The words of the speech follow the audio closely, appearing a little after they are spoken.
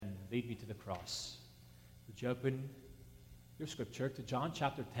lead me to the cross. Would you open your scripture to John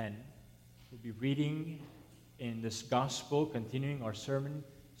chapter 10? We'll be reading in this gospel, continuing our sermon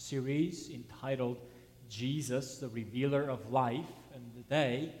series entitled Jesus, the Revealer of Life. And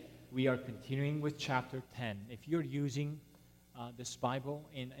today we are continuing with chapter 10. If you're using this Bible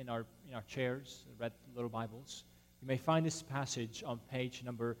in our chairs, red little Bibles, you may find this passage on page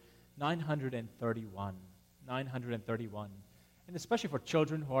number 931. 931. And especially for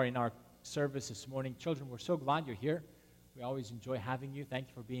children who are in our service this morning. Children, we're so glad you're here. We always enjoy having you. Thank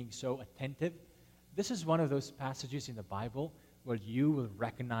you for being so attentive. This is one of those passages in the Bible where you will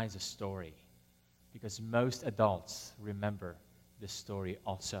recognize a story, because most adults remember this story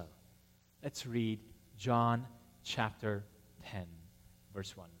also. Let's read John chapter 10,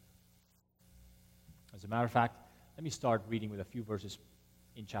 verse 1. As a matter of fact, let me start reading with a few verses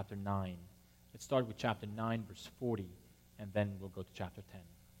in chapter 9. Let's start with chapter 9, verse 40, and then we'll go to chapter 10.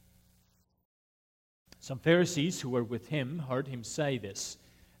 Some Pharisees who were with him heard him say this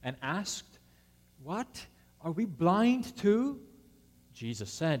and asked, "What? Are we blind too?"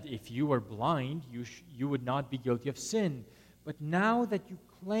 Jesus said, "If you were blind, you would not be guilty of sin. But now that you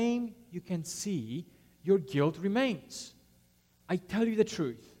claim you can see, your guilt remains. I tell you the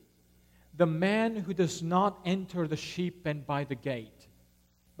truth. The man who does not enter the sheep pen by the gate,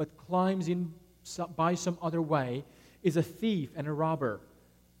 but climbs in by some other way, is a thief and a robber.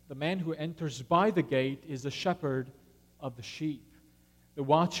 The man who enters by the gate is the shepherd of the sheep. The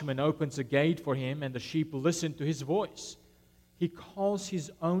watchman opens the gate for him, and the sheep listen to his voice. He calls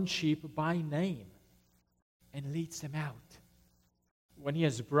his own sheep by name and leads them out. When he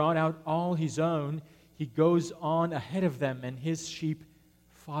has brought out all his own, he goes on ahead of them, and his sheep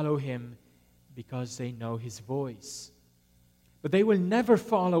follow him because they know his voice. But they will never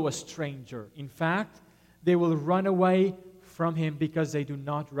follow a stranger. In fact, they will run away from him because they do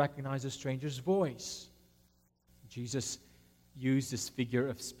not recognize a stranger's voice." Jesus used this figure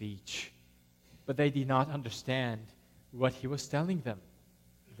of speech, but they did not understand what he was telling them.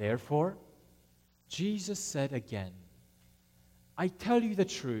 Therefore, Jesus said again, "I tell you the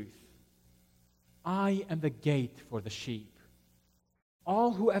truth. I am the gate for the sheep.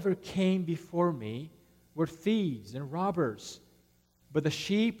 All who ever came before me were thieves and robbers, but the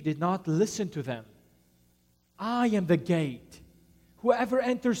sheep did not listen to them. I am the gate. Whoever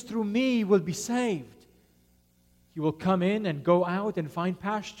enters through me will be saved. He will come in and go out and find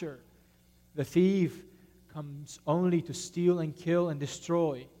pasture. The thief comes only to steal and kill and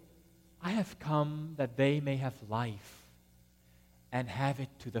destroy. I have come that they may have life and have it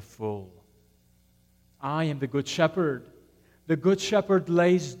to the full. I am the good shepherd. The good shepherd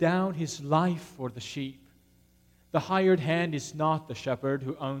lays down his life for the sheep. The hired hand is not the shepherd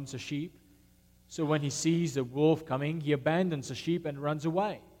who owns the sheep. So when he sees the wolf coming, he abandons the sheep and runs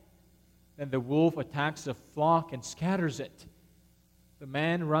away. Then the wolf attacks the flock and scatters it. The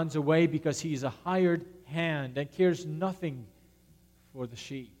man runs away because he is a hired hand and cares nothing for the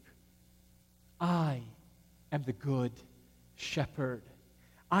sheep. I am the good shepherd.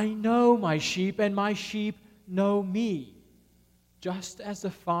 I know my sheep, and my sheep know me, just as the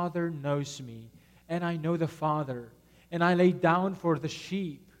Father knows me, and I know the Father, and I lay down for the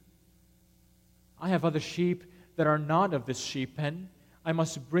sheep. I have other sheep that are not of this sheep pen. I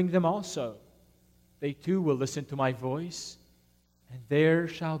must bring them also. They too will listen to my voice, and there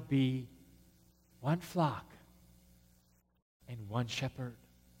shall be one flock and one shepherd.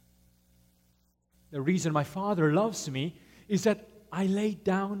 The reason my Father loves me is that I lay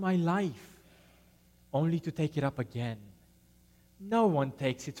down my life, only to take it up again. No one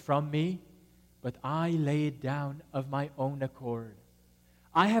takes it from me, but I lay it down of my own accord.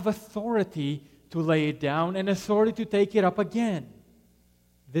 I have authority to lay it down and authority to take it up again.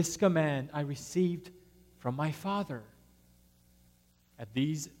 This command I received from my Father." At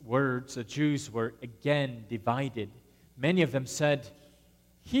these words, the Jews were again divided. Many of them said,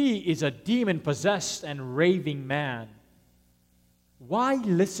 "He is a demon-possessed and raving man. Why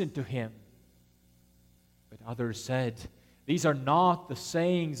listen to him?" But others said, "These are not the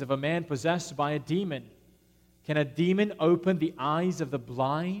sayings of a man possessed by a demon. Can a demon open the eyes of the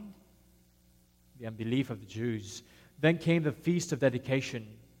blind?" The unbelief of the Jews. Then came the feast of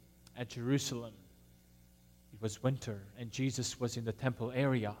dedication at Jerusalem. It was winter, and Jesus was in the temple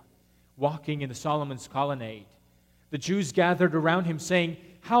area, walking in the Solomon's colonnade. The Jews gathered around him, saying,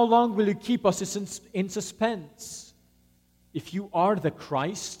 "How long will you keep us in suspense? If you are the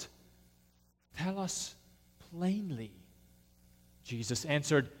Christ, tell us plainly." Jesus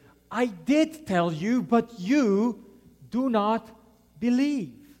answered, "I did tell you, but you do not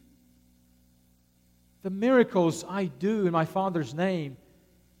believe. The miracles I do in my Father's name,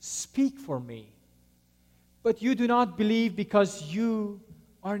 speak for me. But you do not believe because you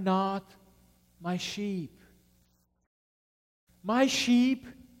are not my sheep. My sheep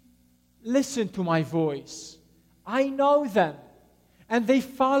listen to my voice. I know them, and they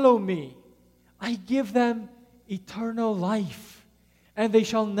follow me. I give them eternal life, and they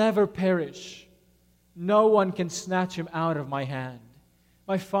shall never perish. No one can snatch them out of my hand.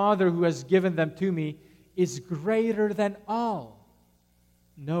 My Father who has given them to me is greater than all.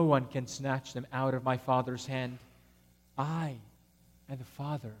 No one can snatch them out of my Father's hand. I and the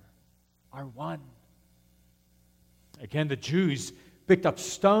Father are one. Again, the Jews picked up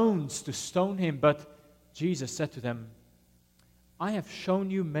stones to stone him, but Jesus said to them, I have shown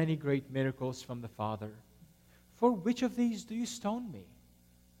you many great miracles from the Father. For which of these do you stone me?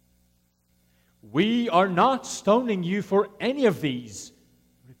 We are not stoning you for any of these,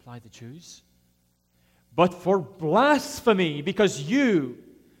 replied the Jews, but for blasphemy, because you,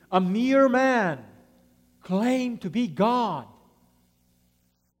 a mere man, claim to be God.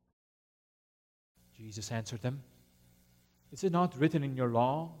 Jesus answered them, Is it not written in your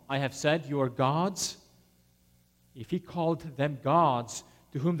law, I have said you are gods? If he called them gods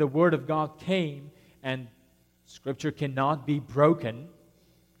to whom the word of God came, and Scripture cannot be broken,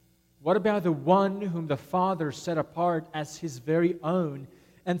 what about the one whom the Father set apart as his very own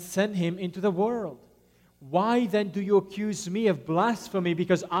and sent him into the world? Why then do you accuse me of blasphemy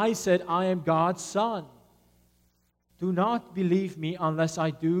because I said I am God's Son? Do not believe me unless I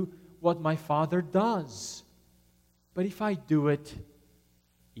do what my Father does. But if I do it,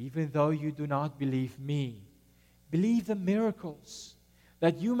 even though you do not believe me, believe the miracles,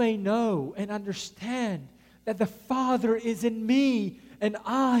 that you may know and understand that the Father is in me and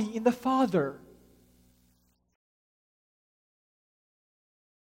I in the Father.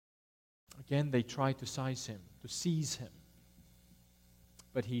 Again, they tried to seize him,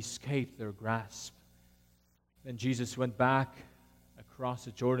 but he escaped their grasp. Then Jesus went back across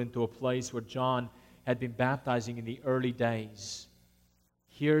the Jordan to a place where John had been baptizing in the early days.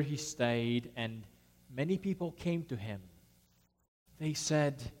 Here he stayed, and many people came to him. They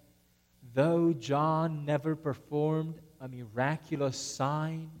said, though John never performed a miraculous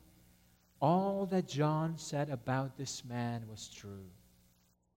sign, all that John said about this man was true.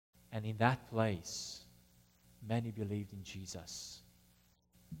 And in that place, many believed in Jesus.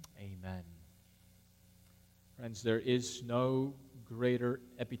 Amen. Friends, there is no greater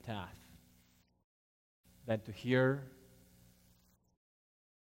epitaph than to hear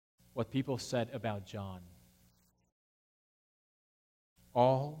what people said about John.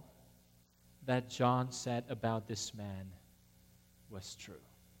 All that John said about this man was true.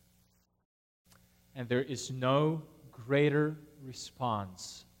 And there is no greater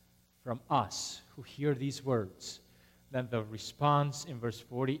response from us who hear these words than the response in verse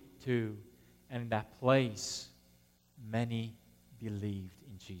 42. And in that place, many believed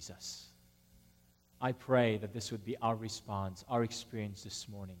in Jesus. I pray that this would be our response, our experience this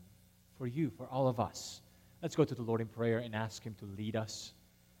morning. For you, for all of us. Let's go to the Lord in prayer and ask Him to lead us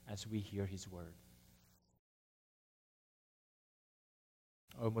as we hear His word.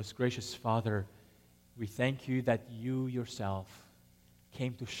 Oh, most gracious Father, we thank you that you yourself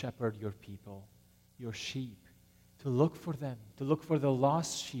came to shepherd your people, your sheep, to look for them, to look for the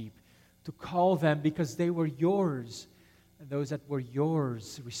lost sheep, to call them because they were yours. And those that were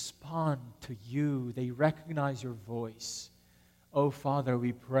yours respond to you. They recognize your voice. Oh, Father,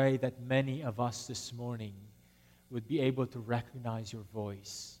 we pray that many of us this morning would be able to recognize your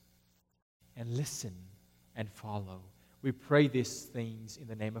voice and listen and follow. We pray these things in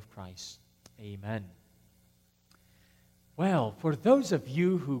the name of Christ. Amen. Well, for those of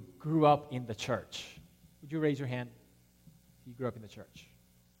you who grew up in the church, would you raise your hand if you grew up in the church?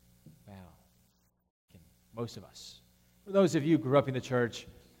 Wow. Most of us. For those of you who grew up in the church,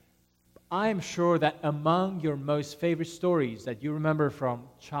 I'm sure that among your most favorite stories that you remember from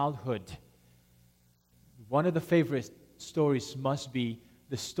childhood, one of the favorite stories must be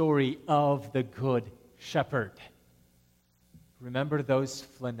the story of the Good Shepherd. Remember those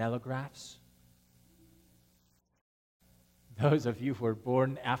flanellographs? Those of you who were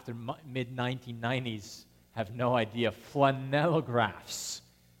born after mid-1990s have no idea. Flanellographs.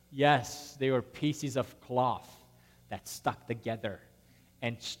 Yes, they were pieces of cloth that stuck together.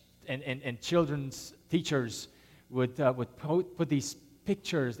 And children's teachers would put these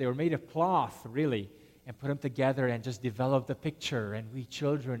pictures, they were made of cloth, really, and put them together and just develop the picture. And we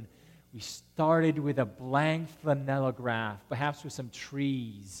children, we started with a blank flanellograph, perhaps with some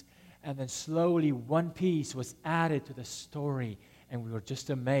trees, and then slowly one piece was added to the story, and we were just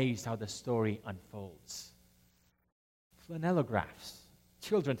amazed how the story unfolds. Flanellographs.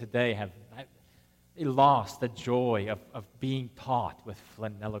 children today they lost the joy of being taught with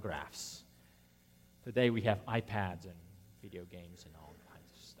flanellographs. Today we have iPads and video games and all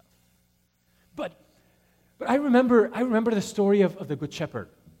kinds of stuff. But I remember the story of the Good Shepherd.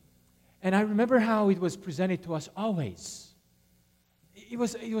 And I remember how it was presented to us always. It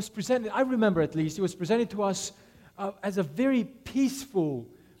was presented, I remember at least, it was presented to us as a very peaceful,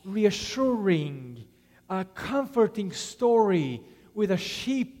 reassuring, comforting story with a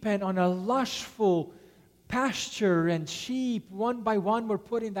sheep pen on a lushful pasture, and sheep one by one were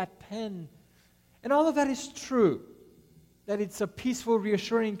put in that pen. And all of that is true, that it's a peaceful,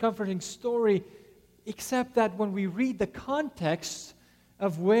 reassuring, comforting story, except that when we read the context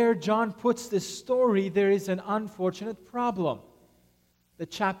of where John puts this story, there is an unfortunate problem. The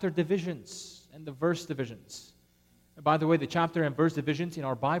chapter divisions and the verse divisions. And by the way, the chapter and verse divisions in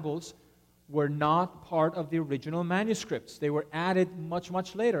our Bibles were not part of the original manuscripts. They were added much,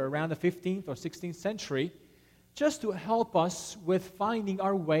 much later, around the 15th or 16th century, just to help us with finding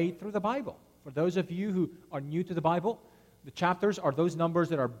our way through the Bible. For those of you who are new to the Bible, the chapters are those numbers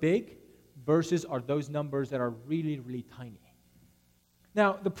that are big, verses are those numbers that are really, really tiny.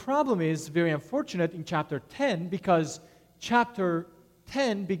 Now, the problem is very unfortunate in chapter 10 because chapter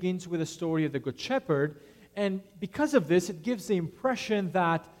 10 begins with a story of the Good Shepherd, and because of this, it gives the impression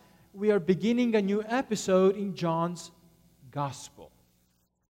that we are beginning a new episode in John's Gospel.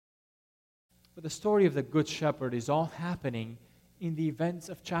 But the story of the Good Shepherd is all happening in the events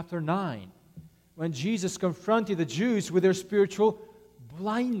of chapter 9, when Jesus confronted the Jews with their spiritual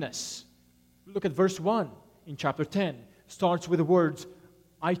blindness. Look at verse 1 in chapter 10. Starts with the words,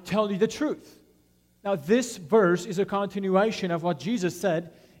 "I tell you the truth." Now, this verse is a continuation of what Jesus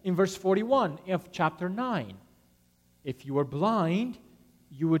said in verse 41 of chapter 9. If you were blind,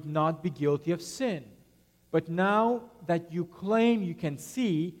 you would not be guilty of sin. But now that you claim you can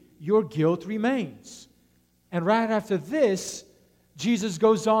see, your guilt remains. And right after this, Jesus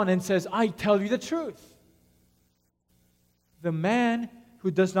goes on and says, "I tell you the truth. The man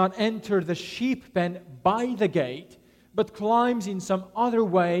who does not enter the sheep pen by the gate, but climbs in some other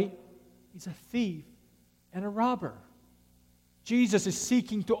way, is a thief and a robber." Jesus is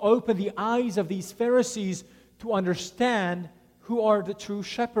seeking to open the eyes of these Pharisees to understand who are the true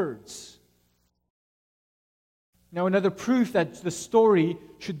shepherds. Now, another proof that the story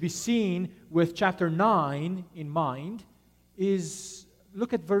should be seen with chapter 9 in mind is,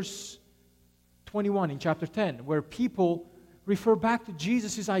 look at verse 21 in chapter 10, where people refer back to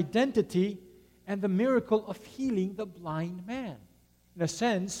Jesus' identity and the miracle of healing the blind man. In a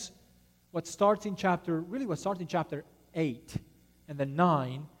sense, what starts in chapter 8 and then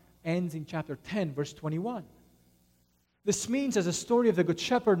 9 ends in chapter 10, verse 21. This means as a story of the Good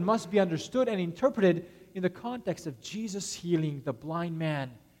Shepherd must be understood and interpreted in the context of Jesus healing the blind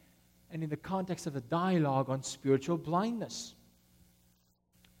man and in the context of the dialogue on spiritual blindness.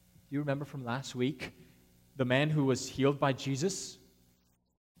 Do you remember from last week the man who was healed by Jesus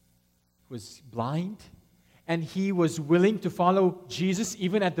was blind, and he was willing to follow Jesus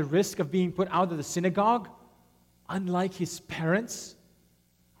even at the risk of being put out of the synagogue, unlike his parents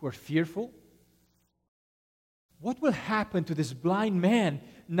who are fearful? What will happen to this blind man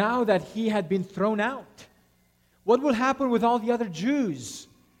now that he had been thrown out? What will happen with all the other Jews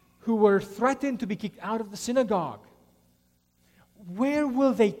who were threatened to be kicked out of the synagogue? Where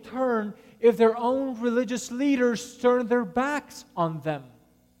will they turn if their own religious leaders turn their backs on them?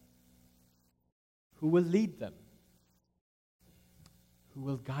 Who will lead them? Who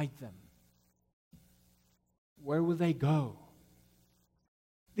will guide them? Where will they go?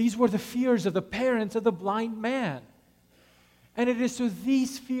 These were the fears of the parents of the blind man. And it is to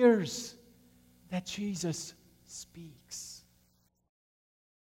these fears that Jesus speaks.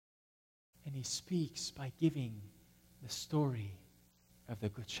 And he speaks by giving the story of the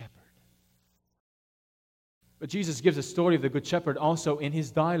Good Shepherd. But Jesus gives a story of the Good Shepherd also in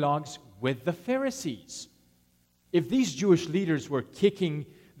his dialogues with the Pharisees. If these Jewish leaders were kicking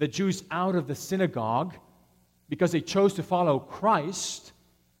the Jews out of the synagogue because they chose to follow Christ,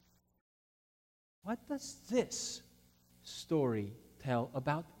 what does this story tell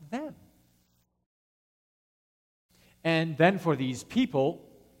about them? And then for these people,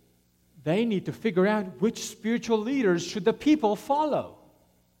 they need to figure out which spiritual leaders should the people follow.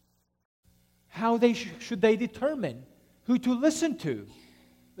 How should they determine who to listen to,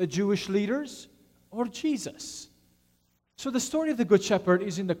 the Jewish leaders or Jesus? So the story of the Good Shepherd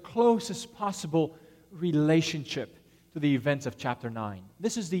is in the closest possible relationship to the events of chapter 9.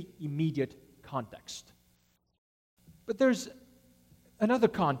 This is the immediate context. But there's another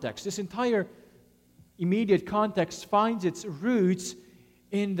context. This entire immediate context finds its roots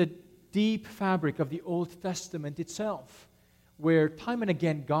in the deep fabric of the Old Testament itself, where time and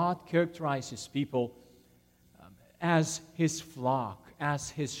again God characterized His people as His flock, as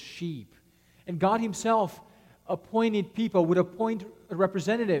His sheep. And God Himself appointed people, would appoint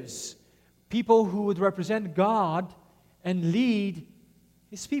representatives, people who would represent God and lead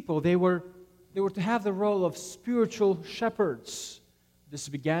His people. They were to have the role of spiritual shepherds. This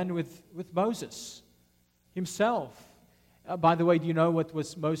began with Moses himself. By the way, do you know what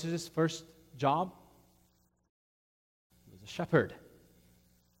was Moses' first job? He was a shepherd.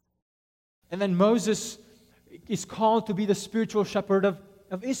 And then Moses is called to be the spiritual shepherd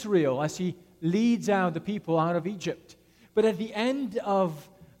of Israel as he leads out the people out of Egypt. But at the end of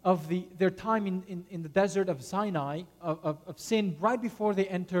their time in the desert of Sinai, of sin, right before they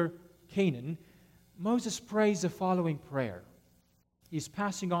enter Canaan, Moses prays the following prayer. He's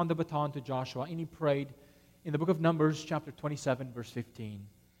passing on the baton to Joshua, and he prayed in the book of Numbers, chapter 27, verse 15.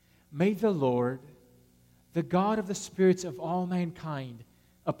 May the Lord, the God of the spirits of all mankind,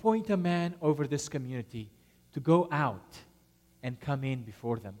 appoint a man over this community to go out and come in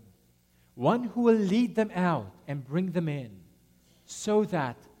before them. One who will lead them out and bring them in, so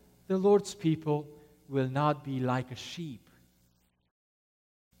that the Lord's people will not be like a sheep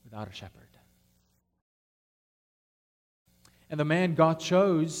without a shepherd. And the man God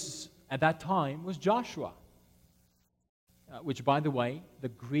chose at that time was Joshua, which, by the way, the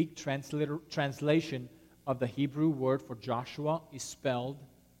Greek translation of the Hebrew word for Joshua is spelled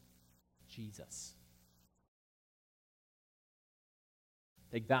Jesus.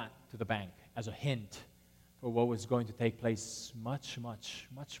 Take that to the bank as a hint for what was going to take place much, much,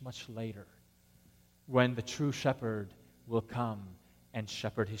 much, much later, when the true shepherd will come and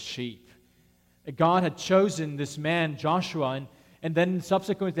shepherd his sheep. God had chosen this man, Joshua, and then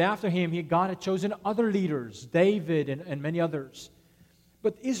subsequently after him, God had chosen other leaders, David and many others.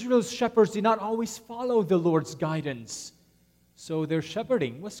 But Israel's shepherds did not always follow the Lord's guidance, so their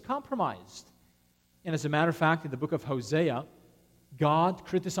shepherding was compromised. And as a matter of fact, in the book of Hosea, God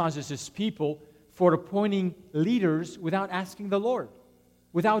criticizes His people for appointing leaders without asking the Lord,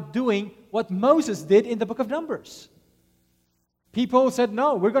 without doing what Moses did in the book of Numbers. People said,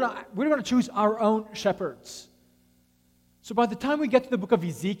 no, we're going to choose our own shepherds. So by the time we get to the book of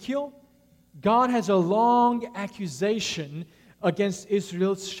Ezekiel, God has a long accusation against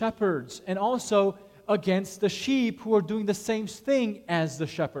Israel's shepherds and also against the sheep who are doing the same thing as the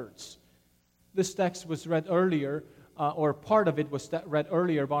shepherds. This text was read earlier, or part of it was read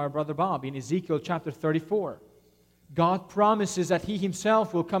earlier by our brother Bob in Ezekiel chapter 34. God promises that He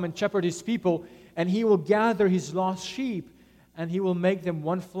Himself will come and shepherd His people, and He will gather His lost sheep, and He will make them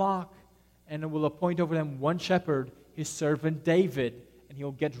one flock, and will appoint over them one shepherd, His servant David, and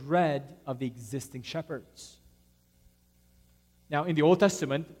He'll get rid of the existing shepherds. Now, in the Old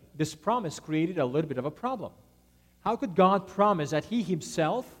Testament, this promise created a little bit of a problem. How could God promise that He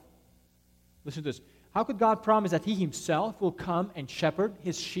Himself, listen to this, how could God promise that He Himself will come and shepherd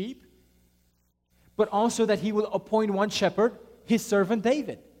His sheep, but also that He will appoint one shepherd, His servant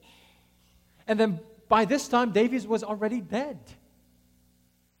David? And then by this time, David was already dead.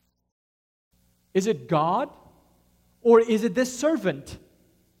 Is it God, or is it this servant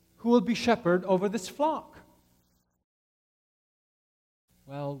who will be shepherd over this flock?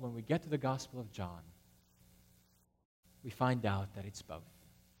 Well, when we get to the Gospel of John, we find out that it's both.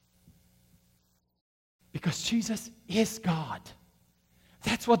 Because Jesus is God.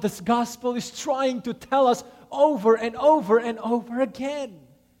 That's what this Gospel is trying to tell us over and over and over again.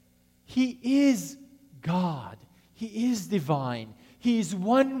 He is God. He is divine. He is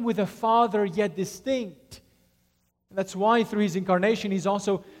one with the Father, yet distinct. And that's why through His incarnation, He's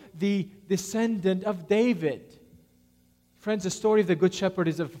also the descendant of David. Friends, the story of the Good Shepherd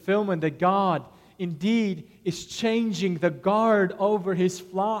is a fulfillment that God indeed is changing the guard over His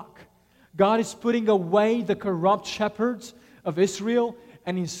flock. God is putting away the corrupt shepherds of Israel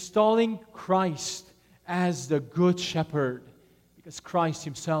and installing Christ as the Good Shepherd, because Christ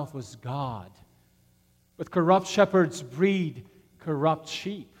Himself was God. But corrupt shepherds breed corrupt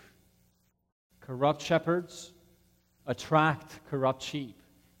sheep. Corrupt shepherds attract corrupt sheep,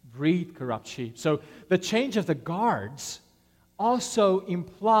 breed corrupt sheep. So the change of the guards also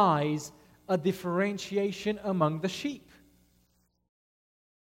implies a differentiation among the sheep.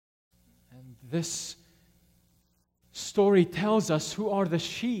 And this story tells us who are the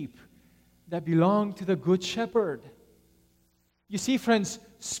sheep that belong to the Good Shepherd. You see, friends,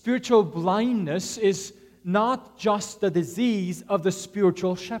 spiritual blindness is not just the disease of the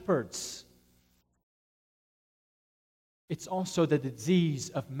spiritual shepherds. It's also the disease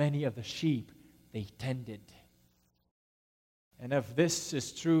of many of the sheep they tended. And if this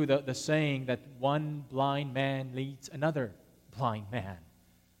is true, the saying that one blind man leads another blind man.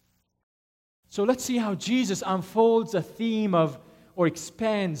 So let's see how Jesus unfolds a theme of, or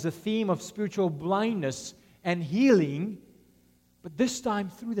expands the theme of spiritual blindness and healing, but this time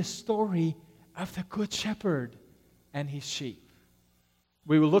through the story of the Good Shepherd and his sheep.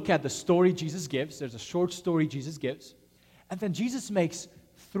 We will look at the story Jesus gives. There's a short story Jesus gives. And then Jesus makes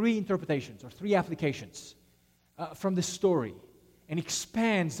three interpretations or three applications from the story and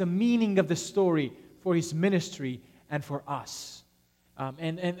expands the meaning of the story for his ministry and for us.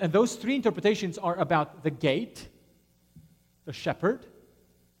 And those three interpretations are about the gate, the shepherd,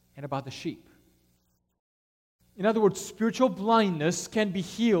 and about the sheep. In other words, spiritual blindness can be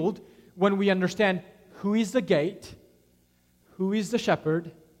healed when we understand who is the gate, who is the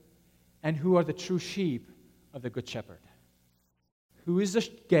shepherd, and who are the true sheep of the Good Shepherd. Who is the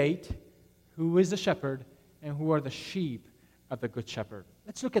gate, who is the shepherd, and who are the sheep of the Good Shepherd.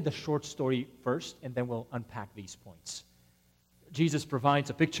 Let's look at the short story first, and then we'll unpack these points. Jesus provides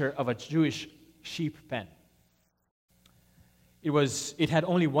a picture of a Jewish sheep pen. It had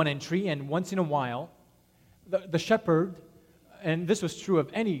only one entry, and once in a while, the shepherd, and this was true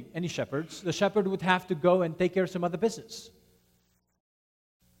of any shepherds, the shepherd would have to go and take care of some other business.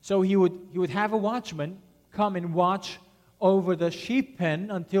 So he would have a watchman come and watch over the sheep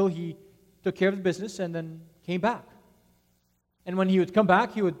pen until he took care of the business and then came back. And when he would come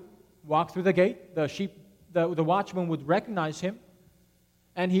back, he would walk through the gate. The watchman would recognize him,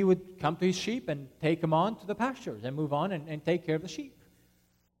 and he would come to his sheep and take them on to the pastures and move on and take care of the sheep.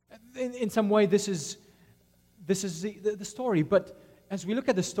 In some way, this is the story. But as we look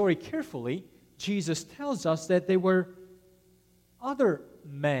at the story carefully, Jesus tells us that there were other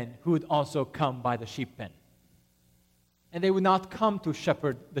men who would also come by the sheep pen. And they would not come to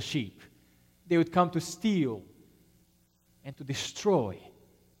shepherd the sheep. They would come to steal and to destroy.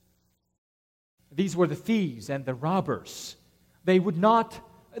 These were the thieves and the robbers. They would not,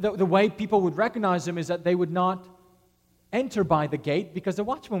 the way people would recognize them is that they would not enter by the gate because the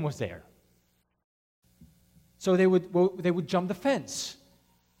watchman was there. So they would jump the fence.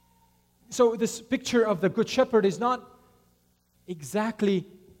 So this picture of the Good Shepherd is not exactly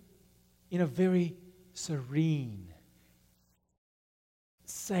in a very serene,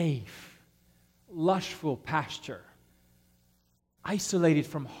 safe, lushful pasture, isolated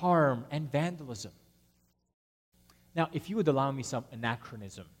from harm and vandalism. Now, if you would allow me some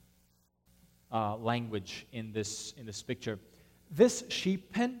anachronism language in this picture, this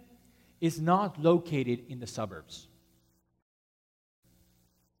sheep pen is not located in the suburbs.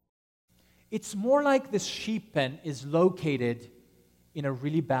 It's more like this sheep pen is located in a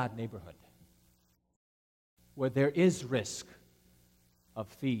really bad neighborhood where there is risk of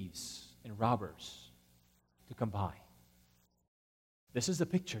thieves and robbers to come by. This is the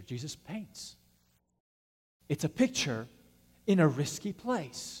picture Jesus paints. It's a picture in a risky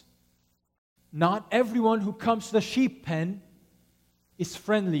place. Not everyone who comes to the sheep pen is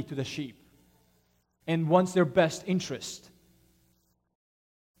friendly to the sheep and wants their best interest.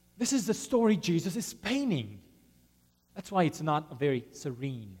 This is the story Jesus is painting. That's why it's not a very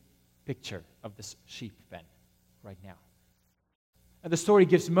serene picture of this sheep pen right now. And the story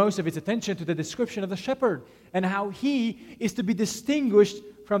gives most of its attention to the description of the shepherd and how he is to be distinguished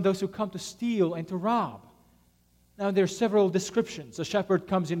from those who come to steal and to rob. Now, there are several descriptions. The shepherd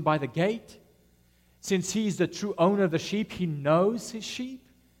comes in by the gate. Since he is the true owner of the sheep, he knows his sheep.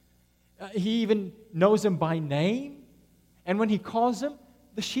 He even knows them by name. And when he calls them,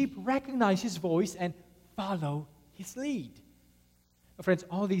 the sheep recognize his voice and follow his lead. Now, friends,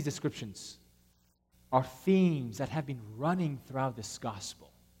 all these descriptions are themes that have been running throughout this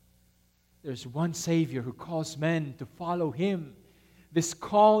gospel. There's one Savior who calls men to follow him. This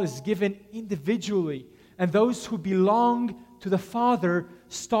call is given individually, and those who belong to the Father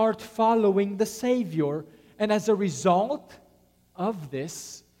start following the Savior. And as a result of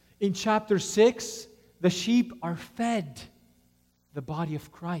this, in chapter 6, the sheep are fed the body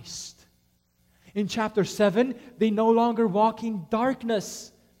of Christ. In chapter 7, they no longer walk in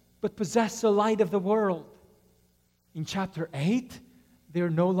darkness, but possess the light of the world. In chapter 8, they are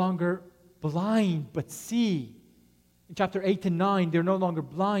no longer blind, but see. In chapter 8 and 9, they're no longer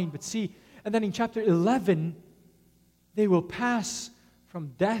blind, but see. And then in chapter 11, they will pass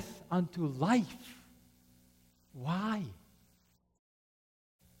from death unto life. Why?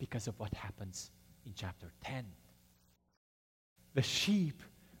 Because of what happens in chapter 10. The sheep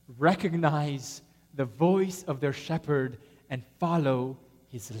recognize the voice of their shepherd and follow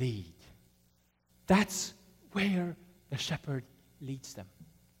his lead. That's where the shepherd leads them.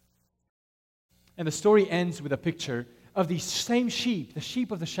 And the story ends with a picture of these same sheep, the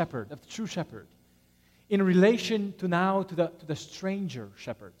sheep of the shepherd, of the true shepherd, in relation to the stranger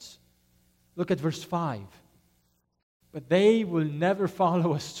shepherds. Look at verse 5. But they will never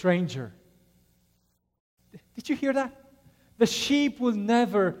follow a stranger. Did you hear that? The sheep will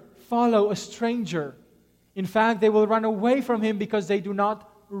never follow a stranger. In fact, they will run away from him because they do not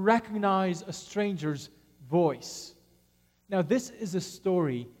recognize a stranger's voice. Now, this is a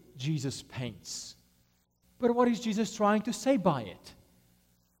story Jesus paints. But what is Jesus trying to say by it?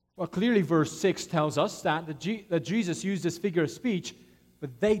 Well, clearly verse 6 tells us that Jesus used this figure of speech,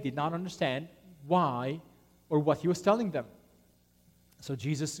 but they did not understand why or what he was telling them. So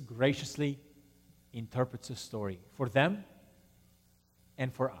Jesus graciously interprets the story for them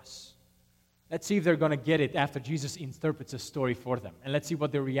and for us. Let's see if they're going to get it after Jesus interprets the story for them. And let's see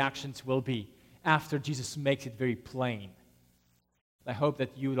what their reactions will be after Jesus makes it very plain. I hope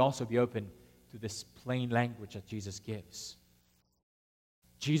that you would also be open to this plain language that Jesus gives.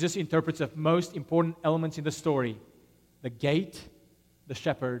 Jesus interprets the most important elements in the story: the gate, the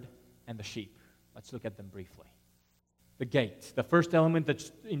shepherd, and the sheep. Let's look at them briefly. The gate. The first element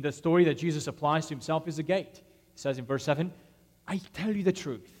that's in the story that Jesus applies to himself is the gate. He says in verse 7, I tell you the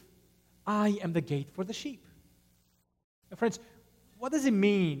truth. I am the gate for the sheep. Now, friends, what does it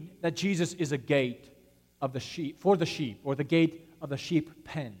mean that Jesus is a gate of the sheep, for the sheep, or the gate of the sheep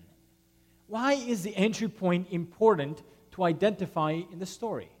pen? Why is the entry point important to identify in the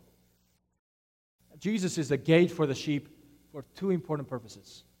story? Jesus is the gate for the sheep for two important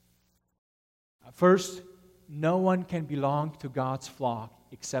purposes. First, no one can belong to God's flock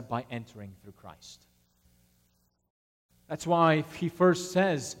except by entering through Christ. That's why he first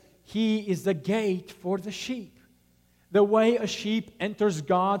says, He is the gate for the sheep. The way a sheep enters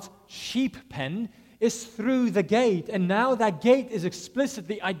God's sheep pen is through the gate. And now that gate is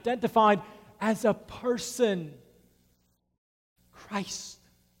explicitly identified as a person, Christ.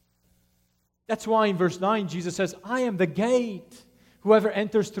 That's why in verse 9, Jesus says, I am the gate. Whoever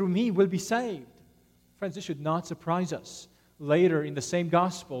enters through me will be saved. Friends, this should not surprise us. Later in the same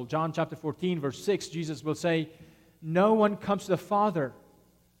gospel, John chapter 14, verse 6, Jesus will say, no one comes to the Father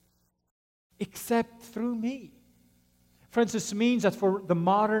except through me. Friends, this means that for the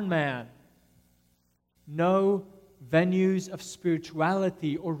modern man, no venues of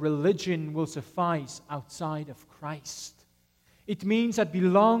spirituality or religion will suffice outside of Christ. It means that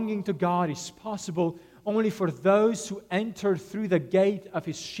belonging to God is possible only for those who enter through the gate of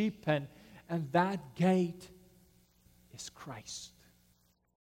His sheep pen, and that gate is Christ.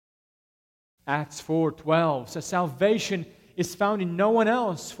 Acts 4:12 says, salvation is found in no one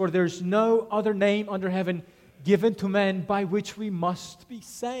else, for there is no other name under heaven given to men by which we must be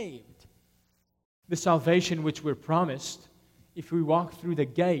saved. The salvation which we're promised, if we walk through the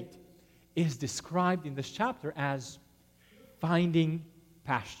gate, is described in this chapter as finding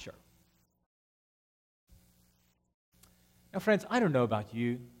pasture. Now, friends, I don't know about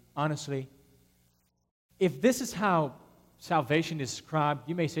you, honestly. If this is how salvation is described,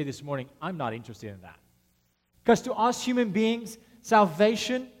 you may say this morning, I'm not interested in that. Because to us human beings,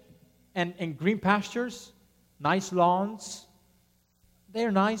 salvation and green pastures, nice lawns,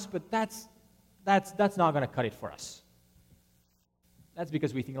 they're nice, but that's not going to cut it for us. That's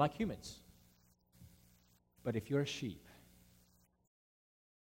because we think like humans. But if you're a sheep,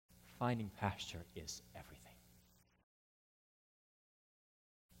 finding pasture is everything.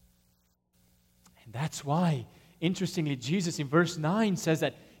 And that's why, interestingly, Jesus in verse 9 says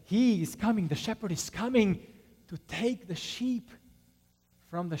that He is coming, the shepherd is coming to take the sheep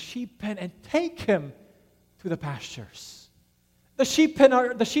from the sheep pen and take him to the pastures. The sheep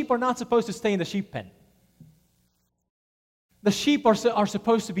are not supposed to stay in the sheep pen. The sheep are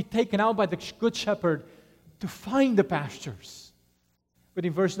supposed to be taken out by the good shepherd to find the pastures. But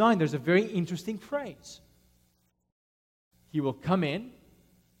in verse 9, there's a very interesting phrase. He will come in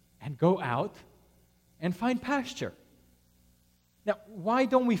and go out and find pasture. Now, why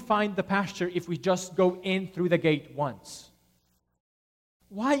don't we find the pasture if we just go in through the gate once?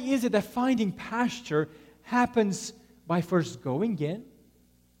 Why is it that finding pasture happens by first going in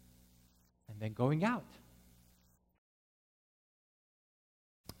and then going out?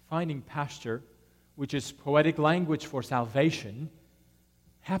 Finding pasture, which is poetic language for salvation,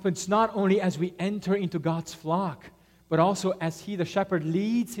 happens not only as we enter into God's flock, but also as He, the shepherd,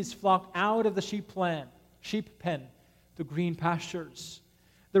 leads His flock out of the sheep pen to green pastures.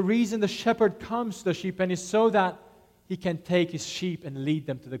 The reason the shepherd comes to the sheep pen is so that he can take his sheep and lead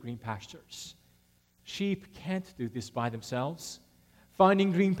them to the green pastures. Sheep can't do this by themselves.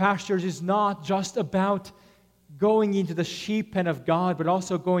 Finding green pastures is not just about going into the sheep pen of God, but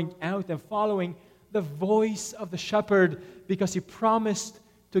also going out and following the voice of the shepherd because he promised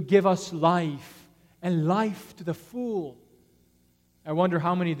to give us life, and life to the full. I wonder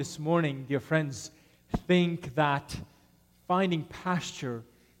how many this morning, dear friends, think that finding pasture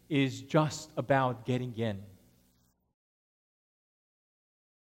is just about getting in.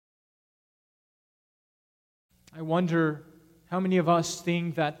 I wonder how many of us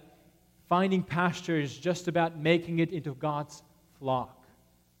think that finding pasture is just about making it into God's flock.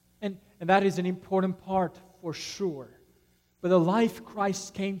 And that is an important part for sure. But the life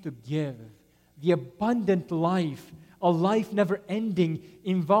Christ came to give, the abundant life, a life never ending,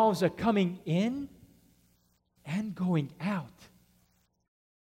 involves a coming in and going out.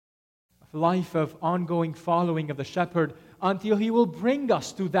 A life of ongoing following of the shepherd until he will bring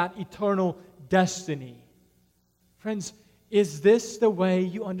us to that eternal destiny. Friends, is this the way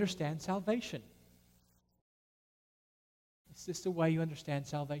you understand salvation? Is this the way you understand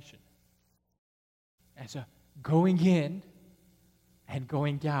salvation? As a going in and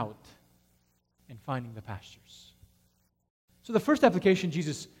going out and finding the pastures. So the first application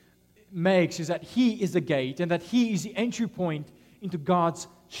Jesus makes is that He is the gate and that He is the entry point into God's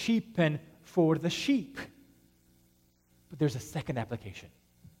sheep pen for the sheep. But there's a second application.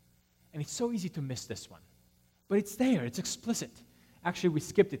 And it's so easy to miss this one. But it's there, it's explicit. Actually, we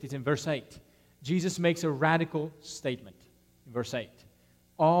skipped it. It's in verse 8. Jesus makes a radical statement in verse 8.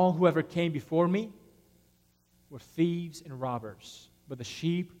 All who ever came before me were thieves and robbers, but the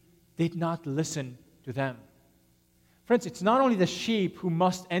sheep did not listen to them. Friends, it's not only the sheep who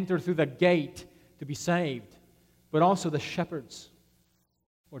must enter through the gate to be saved, but also the shepherds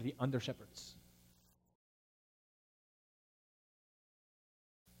or the under-shepherds.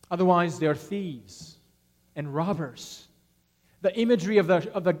 Otherwise, they are thieves and robbers. The imagery of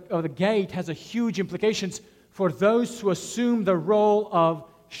the gate has a huge implications for those who assume the role of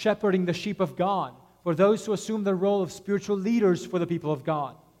shepherding the sheep of God, for those who assume the role of spiritual leaders for the people of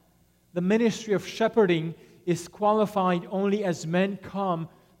God. The ministry of shepherding is qualified only as men come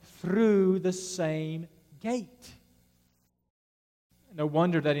through the same gate. No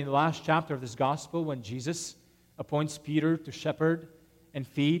wonder that in the last chapter of this gospel, when Jesus appoints Peter to shepherd and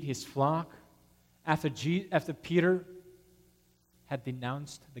feed his flock, after Peter had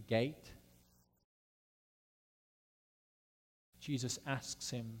denounced the gate, Jesus asks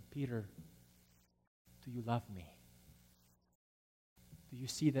him, Peter, do you love me? Do you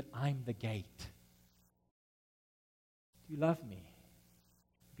see that I'm the gate? Do you love me?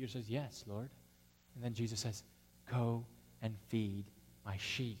 Peter says, yes, Lord. And then Jesus says, go and feed my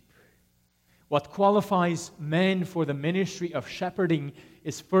sheep. What qualifies men for the ministry of shepherding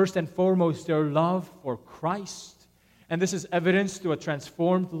is first and foremost their love for Christ. And this is evidenced through a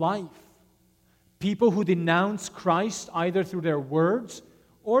transformed life. People who denounce Christ either through their words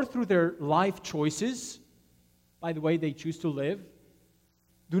or through their life choices, by the way they choose to live,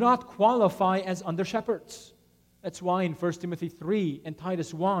 do not qualify as under-shepherds. That's why in 1 Timothy 3 and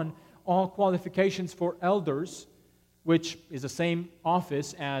Titus 1, all qualifications for elders, which is the same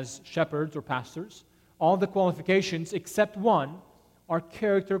office as shepherds or pastors, all the qualifications except one are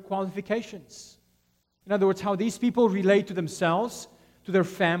character qualifications. In other words, how these people relate to themselves, to their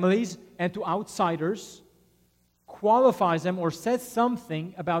families, and to outsiders qualifies them or says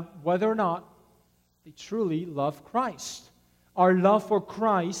something about whether or not they truly love Christ. Our love for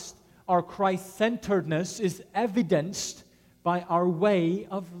Christ, our Christ-centeredness is evidenced by our way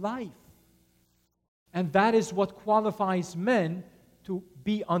of life. And that is what qualifies men to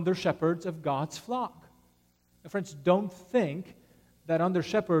be under-shepherds of God's flock. Now, friends, don't think that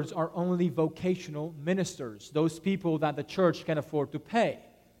under-shepherds are only vocational ministers, those people that the church can afford to pay.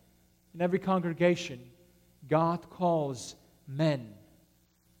 In every congregation, God calls men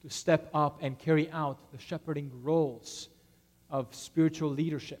to step up and carry out the shepherding roles of spiritual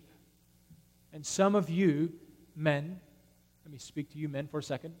leadership. And some of you men, let me speak to you men for a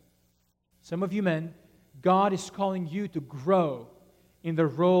second. Some of you men, God is calling you to grow in the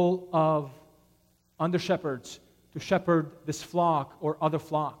role of under-shepherds to shepherd this flock or other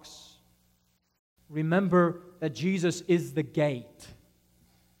flocks. Remember that Jesus is the gate.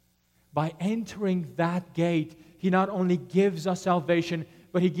 By entering that gate, He not only gives us salvation,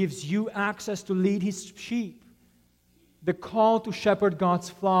 but He gives you access to lead His sheep. The call to shepherd God's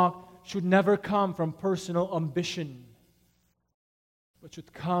flock should never come from personal ambition, but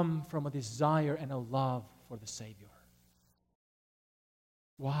should come from a desire and a love for the Savior.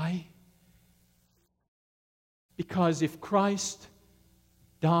 Why? Because if Christ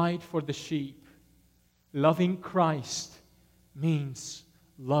died for the sheep, loving Christ means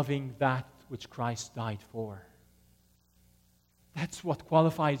loving that which Christ died for. That's what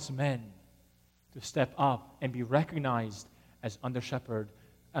qualifies men to step up and be recognized as under-shepherds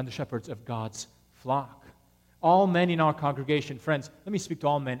of God's flock. All men in our congregation, friends, let me speak to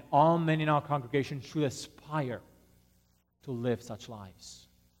all men in our congregation should aspire to live such lives.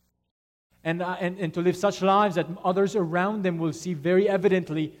 And to live such lives that others around them will see very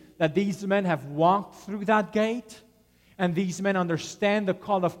evidently that these men have walked through that gate, and these men understand the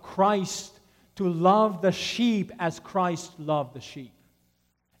call of Christ to love the sheep as Christ loved the sheep.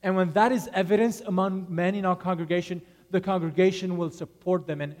 And when that is evidenced among men in our congregation, the congregation will support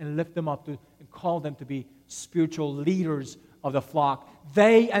them and lift them up and call them to be spiritual leaders of the flock.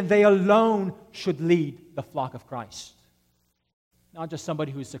 They and they alone should lead the flock of Christ. Not just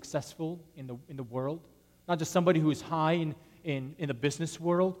somebody who is successful in the world, not just somebody who is high in the business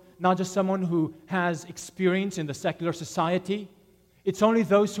world, not just someone who has experience in the secular society. It's only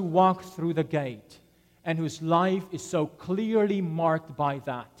those who walk through the gate and whose life is so clearly marked by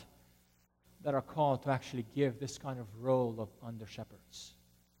that are called to actually give this kind of role of under-shepherds.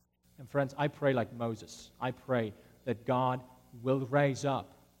 And friends, I pray like Moses. I pray that God will raise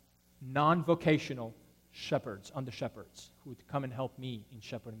up non-vocational shepherds, under-shepherds, who would come and help me in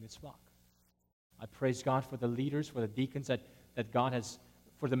shepherding this flock. I praise God for the leaders, for the deacons that God has,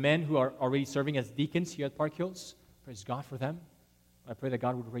 for the men who are already serving as deacons here at Park Hills. Praise God for them. I pray that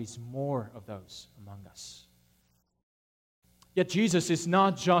God would raise more of those among us. Yet Jesus is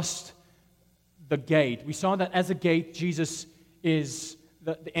not just the gate. We saw that as a gate, Jesus is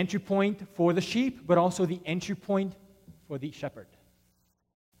the entry point for the sheep, but also the entry point for the shepherd,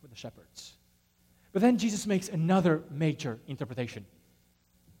 for the shepherds. But then Jesus makes another major interpretation,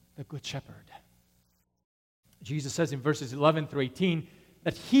 the Good Shepherd. Jesus says in verses 11 through 18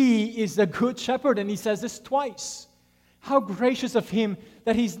 that He is the Good Shepherd, and He says this twice. How gracious of Him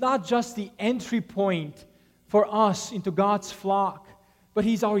that He's not just the entry point for us into God's flock, but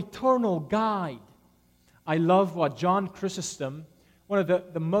He's our eternal guide. I love what John Chrysostom, one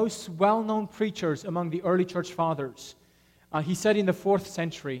of the most well-known preachers among the early church fathers, he said in the 4th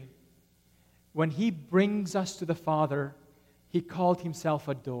century, when He brings us to the Father, He called Himself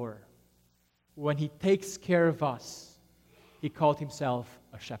a door. When He takes care of us, He called Himself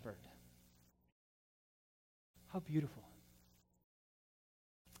a shepherd. How beautiful.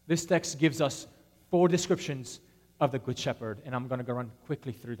 This text gives us 4 descriptions of the Good Shepherd, and I'm going to go run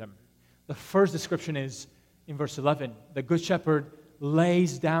quickly through them. The first description is in verse 11. The Good Shepherd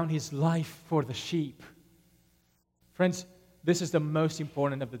lays down His life for the sheep. Friends, this is the most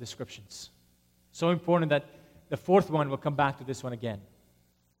important of the descriptions. So important that the 4th one will come back to this one again.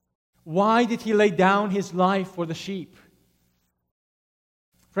 Why did He lay down His life for the sheep?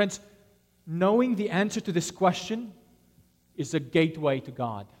 Friends, knowing the answer to this question is a gateway to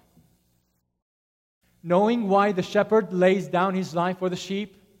God. Knowing why the shepherd lays down his life for the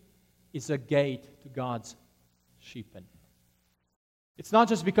sheep is a gate to God's sheepmen. It's not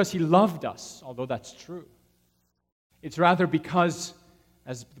just because He loved us, although that's true. It's rather because,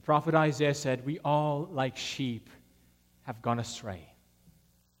 as the prophet Isaiah said, we all, like sheep, have gone astray.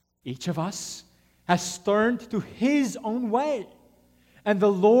 Each of us has turned to his own way, and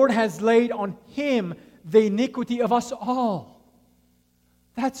the Lord has laid on Him the iniquity of us all.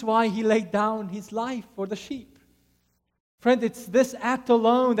 That's why He laid down His life for the sheep. Friend, it's this act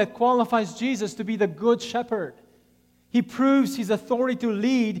alone that qualifies Jesus to be the Good Shepherd. He proves His authority to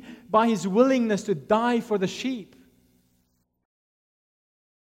lead by His willingness to die for the sheep.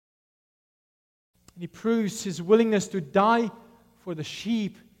 And He proves His willingness to die for the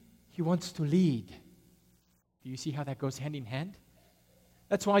sheep He wants to lead. Do you see how that goes hand in hand?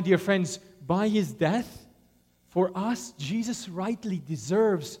 That's why, dear friends, by His death, for us, Jesus rightly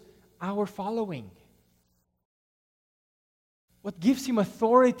deserves our following. What gives Him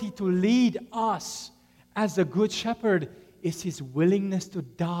authority to lead us as the Good Shepherd is His willingness to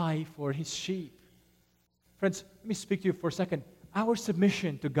die for His sheep. Friends, let me speak to you for a second. Our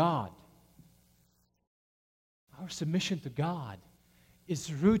submission to God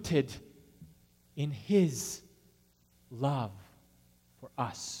is rooted in His love for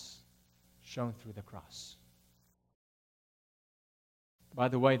us, shown through the cross. By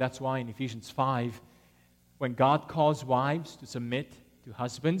the way, that's why in Ephesians 5, when God calls wives to submit to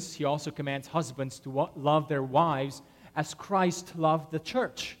husbands, He also commands husbands to love their wives as Christ loved the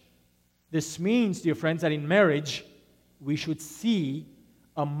church. This means, dear friends, that in marriage, we should see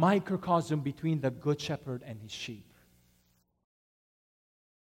a microcosm between the Good Shepherd and His sheep.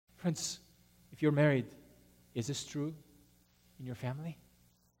 Friends, if you're married, is this true in your family?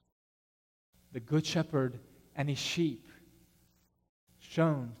 The Good Shepherd and His sheep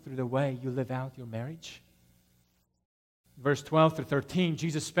shown through the way you live out your marriage? Verse 12 through 13,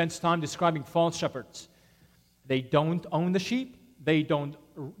 Jesus spends time describing false shepherds. They don't own the sheep.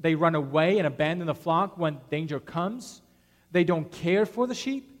 They run away and abandon the flock when danger comes. They don't care for the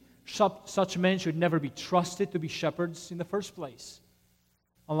sheep. Such men should never be trusted to be shepherds in the first place.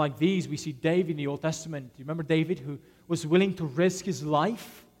 Unlike these, we see David in the Old Testament. Do you remember David, who was willing to risk his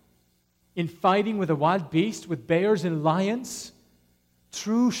life in fighting with a wild beast, with bears and lions?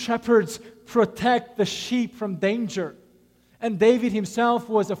 True shepherds protect the sheep from danger. And David himself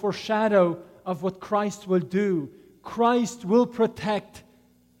was a foreshadow of what Christ will do. Christ will protect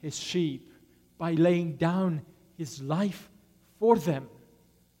his sheep by laying down his life for them.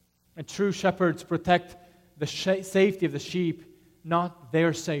 And true shepherds protect the safety of the sheep, not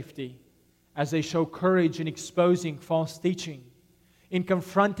their safety, as they show courage in exposing false teaching, in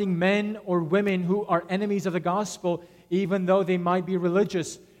confronting men or women who are enemies of the gospel, even though they might be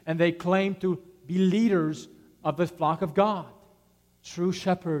religious and they claim to be leaders of the flock of God. True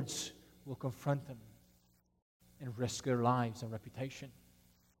shepherds will confront them and risk their lives and reputation.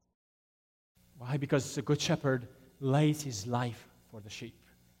 Why? Because a good shepherd lays his life for the sheep.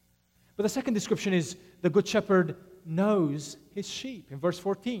 But the second description is the good shepherd knows his sheep. In verse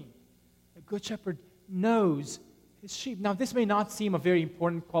 14, the good shepherd knows his sheep. Now, this may not seem a very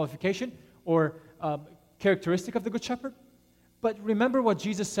important qualification or characteristic of the good shepherd, but remember what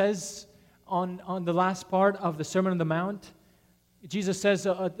Jesus says on the last part of the Sermon on the Mount. Jesus says,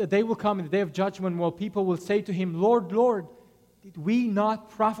 a day will come in the day of judgment where people will say to him, Lord, Lord, did we not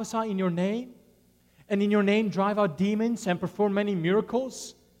prophesy in your name? And in your name drive out demons and perform many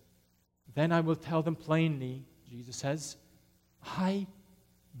miracles? Then I will tell them plainly, Jesus says, I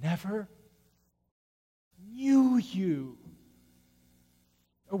never knew you.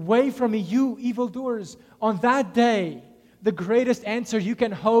 Away from me, you evildoers. On that day, the greatest answer you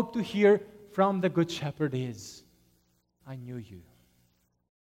can hope to hear from the Good Shepherd is, I knew you.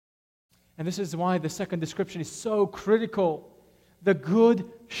 And this is why the second description is so critical. The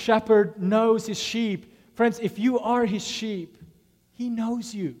Good Shepherd knows his sheep. Friends, if you are his sheep, he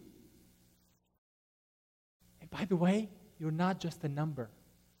knows you. And by the way, you're not just a number.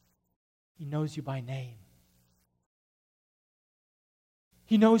 He knows you by name.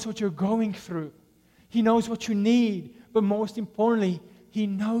 He knows what you're going through. He knows what you need. But most importantly, he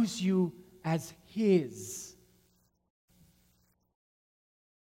knows you as his.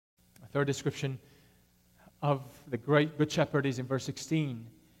 A third description of the great Good Shepherd is in verse 16.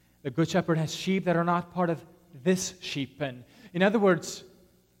 The Good Shepherd has sheep that are not part of this sheep pen. In other words,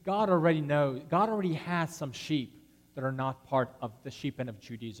 God already has some sheep that are not part of the sheep pen of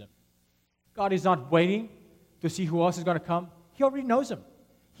Judaism. God is not waiting to see who else is going to come. He already knows them.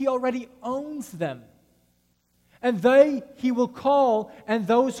 He already owns them. And he will call, and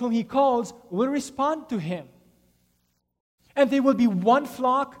those whom he calls will respond to him. And there will be one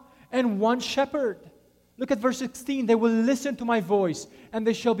flock and one shepherd. Look at verse 16. They will listen to my voice, and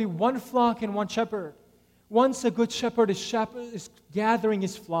there shall be one flock and one shepherd. Once a good shepherd is gathering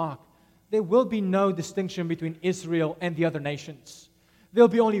his flock, there will be no distinction between Israel and the other nations. There will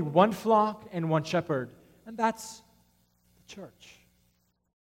be only one flock and one shepherd, and that's the church.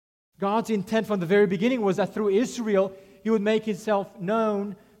 God's intent from the very beginning was that through Israel, he would make himself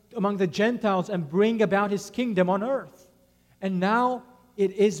known among the Gentiles and bring about his kingdom on earth. And now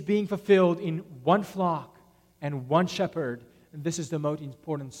it is being fulfilled in one flock and one shepherd. And this is the most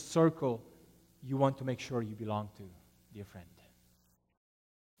important circle you want to make sure you belong to, dear friend.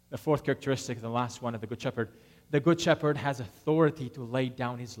 The fourth characteristic, the last one of the Good Shepherd, the Good Shepherd has authority to lay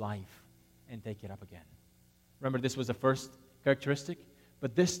down his life and take it up again. Remember, this was the first characteristic?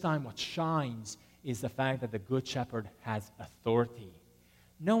 But this time what shines is the fact that the Good Shepherd has authority.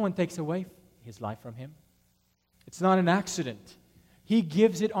 No one takes away his life from him. It's not an accident. He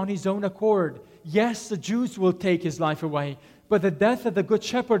gives it on his own accord. Yes, the Jews will take his life away, but the death of the Good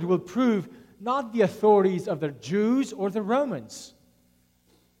Shepherd will prove not the authorities of the Jews or the Romans.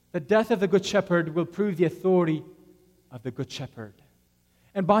 The death of the Good Shepherd will prove the authority of the Good Shepherd.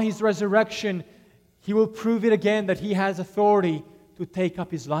 And by his resurrection, he will prove it again that he has authority to take up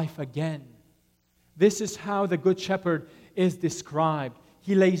his life again. This is how the Good Shepherd is described.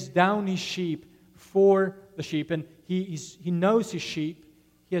 He lays down his sheep for the sheep, and he knows his sheep.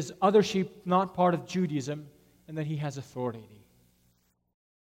 He has other sheep not part of Judaism, and then he has authority.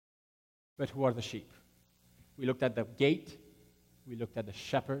 But who are the sheep? We looked at the gate, we looked at the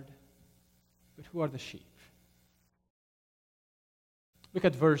shepherd, but who are the sheep? Look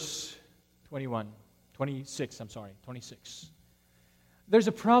at verse 26. There's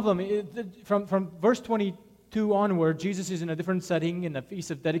a problem. From verse 22 onward, Jesus is in a different setting, in the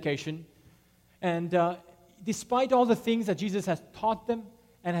Feast of Dedication. And despite all the things that Jesus has taught them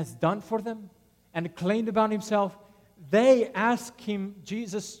and has done for them and claimed about himself, they ask him,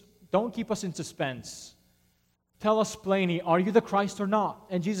 Jesus, don't keep us in suspense. Tell us plainly, are you the Christ or not?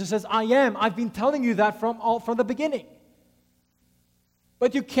 And Jesus says, I am. I've been telling you that from the beginning.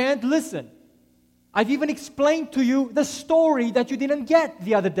 But you can't listen. I've even explained to you the story that you didn't get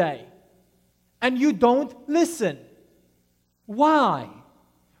the other day. And you don't listen. Why?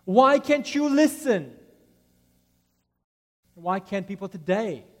 Why can't you listen? Why can't people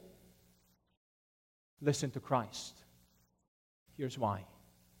today listen to Christ? Here's why.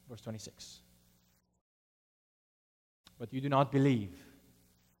 Verse 26. But you do not believe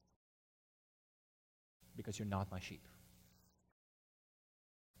because you're not my sheep.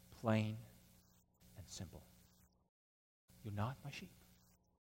 Plain and simple. You're not my sheep.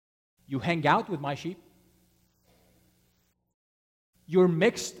 You hang out with my sheep. You're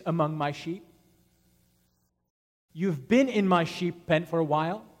mixed among my sheep. You've been in my sheep pen for a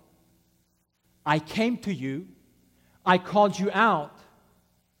while. I came to you. I called you out.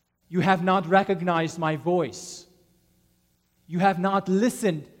 You have not recognized my voice. You have not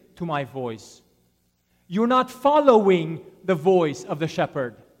listened to my voice. You're not following the voice of the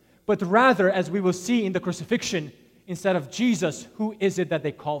shepherd, but rather, as we will see in the crucifixion, instead of Jesus, who is it that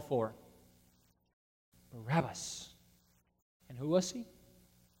they call for? Barabbas. And who was he?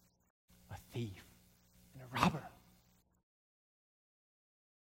 A thief and a robber.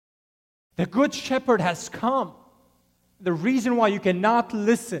 The good shepherd has come. The reason why you cannot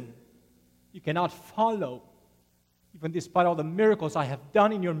listen, you cannot follow, even despite all the miracles I have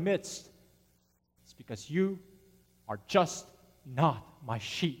done in your midst, is because you are just not my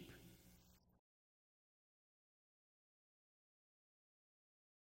sheep.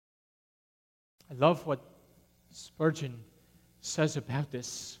 I love what Spurgeon says about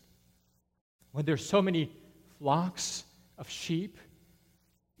this. When there's so many flocks of sheep,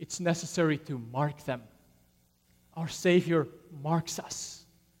 it's necessary to mark them. Our Savior marks us.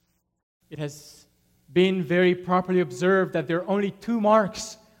 It has been very properly observed that there are only two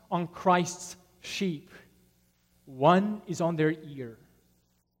marks on Christ's sheep. One is on their ear,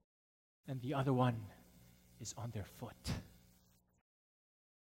 and the other one is on their foot.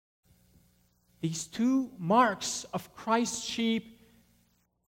 These two marks of Christ's sheep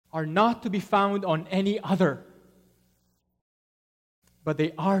are not to be found on any other, but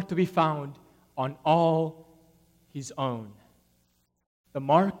they are to be found on all His own. The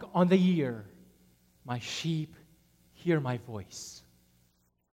mark on the ear, my sheep hear my voice.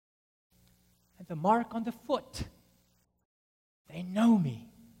 And the mark on the foot, they know me.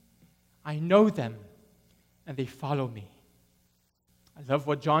 I know them, and they follow me. I love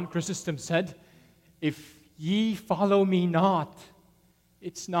what John Chrysostom said. If ye follow me not,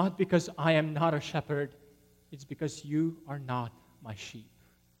 it's not because I am not a shepherd, it's because you are not my sheep.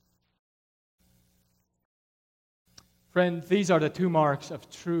 Friend, these are the two marks of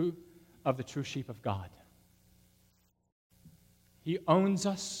the true sheep of God. He owns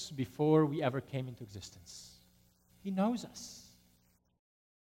us before we ever came into existence. He knows us.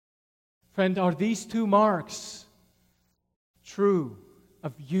 Friend, are these two marks true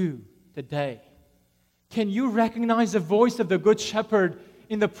of you today? Can you recognize the voice of the Good Shepherd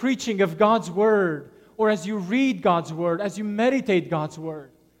in the preaching of God's Word, or as you read God's Word, as you meditate God's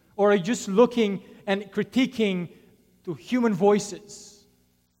Word, or are you just looking and critiquing to human voices?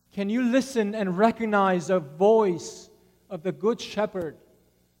 Can you listen and recognize the voice of the Good Shepherd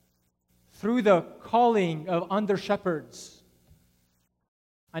through the calling of under-shepherds?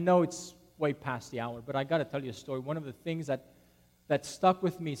 I know it's way past the hour, but I got to tell you a story. One of the things that stuck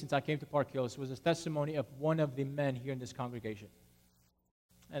with me since I came to Park Hills was a testimony of one of the men here in this congregation.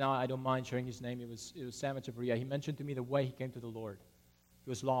 And I don't mind sharing his name. It was Sam Echeverria. He mentioned to me the way he came to the Lord. He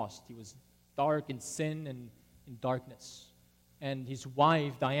was lost. He was dark in sin and in darkness. And his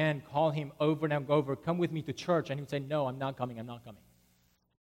wife, Diane, called him over and over, come with me to church. And he would say, no, I'm not coming. But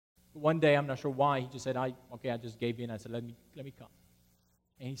one day, I'm not sure why, he just said, I just gave in. I said, let me come.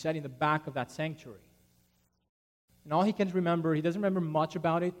 And he sat in the back of that sanctuary. And all he can remember, he doesn't remember much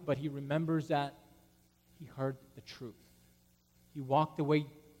about it, but he remembers that he heard the truth. He walked away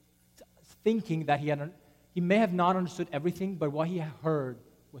thinking that he may have not understood everything, but what he heard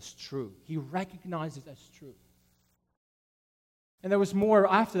was true. He recognized it as true. And there was more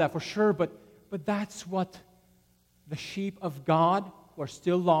after that for sure, but that's what the sheep of God who are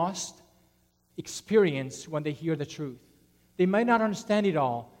still lost experience when they hear the truth. They might not understand it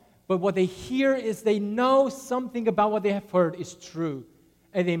all, but what they hear is they know something about what they have heard is true,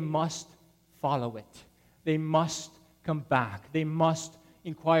 and they must follow it. They must come back. They must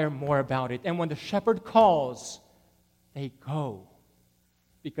inquire more about it. And when the shepherd calls, they go.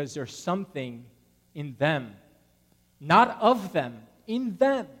 Because there's something in them, not of them, in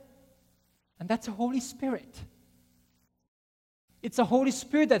them. And that's the Holy Spirit. It's the Holy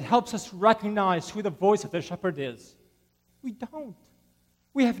Spirit that helps us recognize who the voice of the shepherd is. We don't.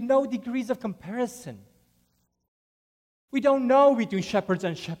 We have no degrees of comparison. We don't know between shepherds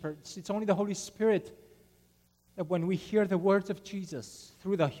and shepherds. It's only the Holy Spirit that when we hear the words of Jesus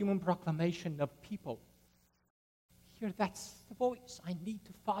through the human proclamation of people, here, that's the voice I need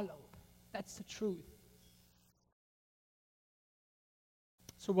to follow. That's the truth.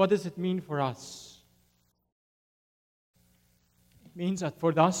 So what does it mean for us? It means that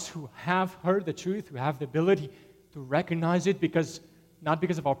for us who have heard the truth, who have the ability to recognize it, not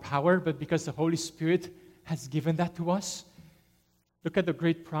because of our power, but because the Holy Spirit has given that to us. Look at the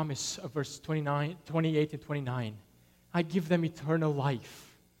great promise of verse 28 and 29. I give them eternal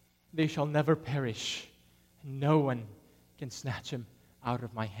life. They shall never perish. No one can snatch them out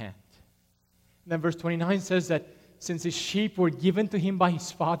of my hand. And then verse 29 says that since his sheep were given to him by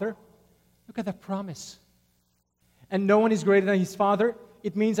his Father, look at that promise. And no one is greater than his Father.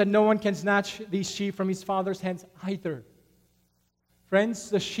 It means that no one can snatch these sheep from his Father's hands either.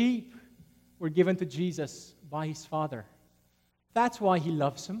 Friends, the sheep were given to Jesus by his Father. That's why he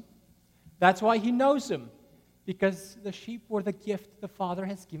loves them. That's why he knows them. Because the sheep were the gift the Father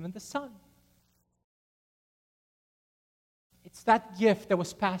has given the Son. It's that gift that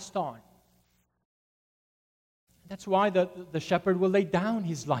was passed on. That's why the shepherd will lay down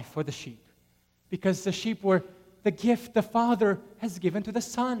his life for the sheep. Because the sheep were the gift the Father has given to the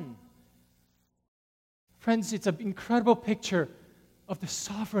Son. Friends, it's an incredible picture of the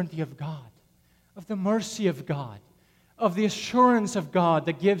sovereignty of God, of the mercy of God, of the assurance of God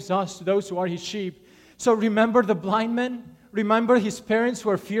that gives us to those who are his sheep. So remember the blind man? Remember his parents who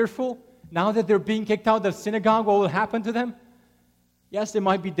are fearful? Now that they're being kicked out of the synagogue, what will happen to them? Yes, there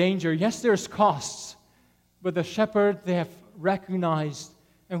might be danger. Yes, there's costs. But the shepherd they have recognized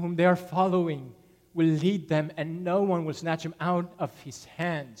and whom they are following will lead them, and no one will snatch them out of his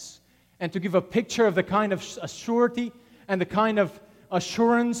hands. And to give a picture of the kind of surety and the kind of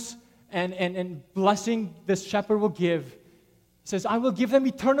assurance and blessing this shepherd will give, he says, I will give them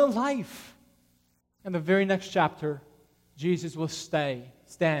eternal life. And the very next chapter, Jesus will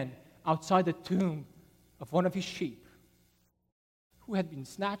stand outside the tomb of one of his sheep who had been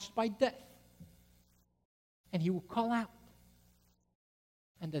snatched by death. And he will call out.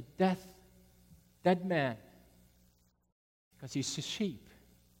 And the dead man, because he's his sheep,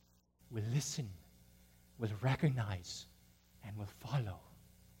 will listen, will recognize, and will follow.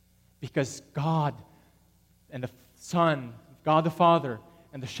 Because God and the Son, God the Father,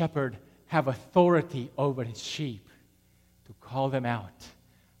 and the shepherd have authority over his sheep to call them out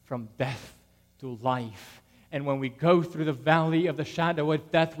from death to life. And when we go through the valley of the shadow of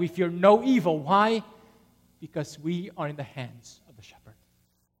death, we fear no evil. Why? Because we are in the hands of the shepherd.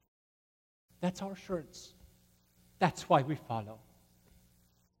 That's our assurance. That's why we follow.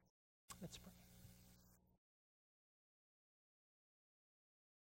 Let's pray.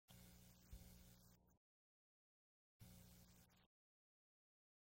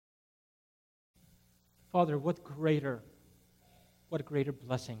 Father, what greater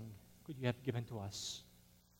blessing could you have given to us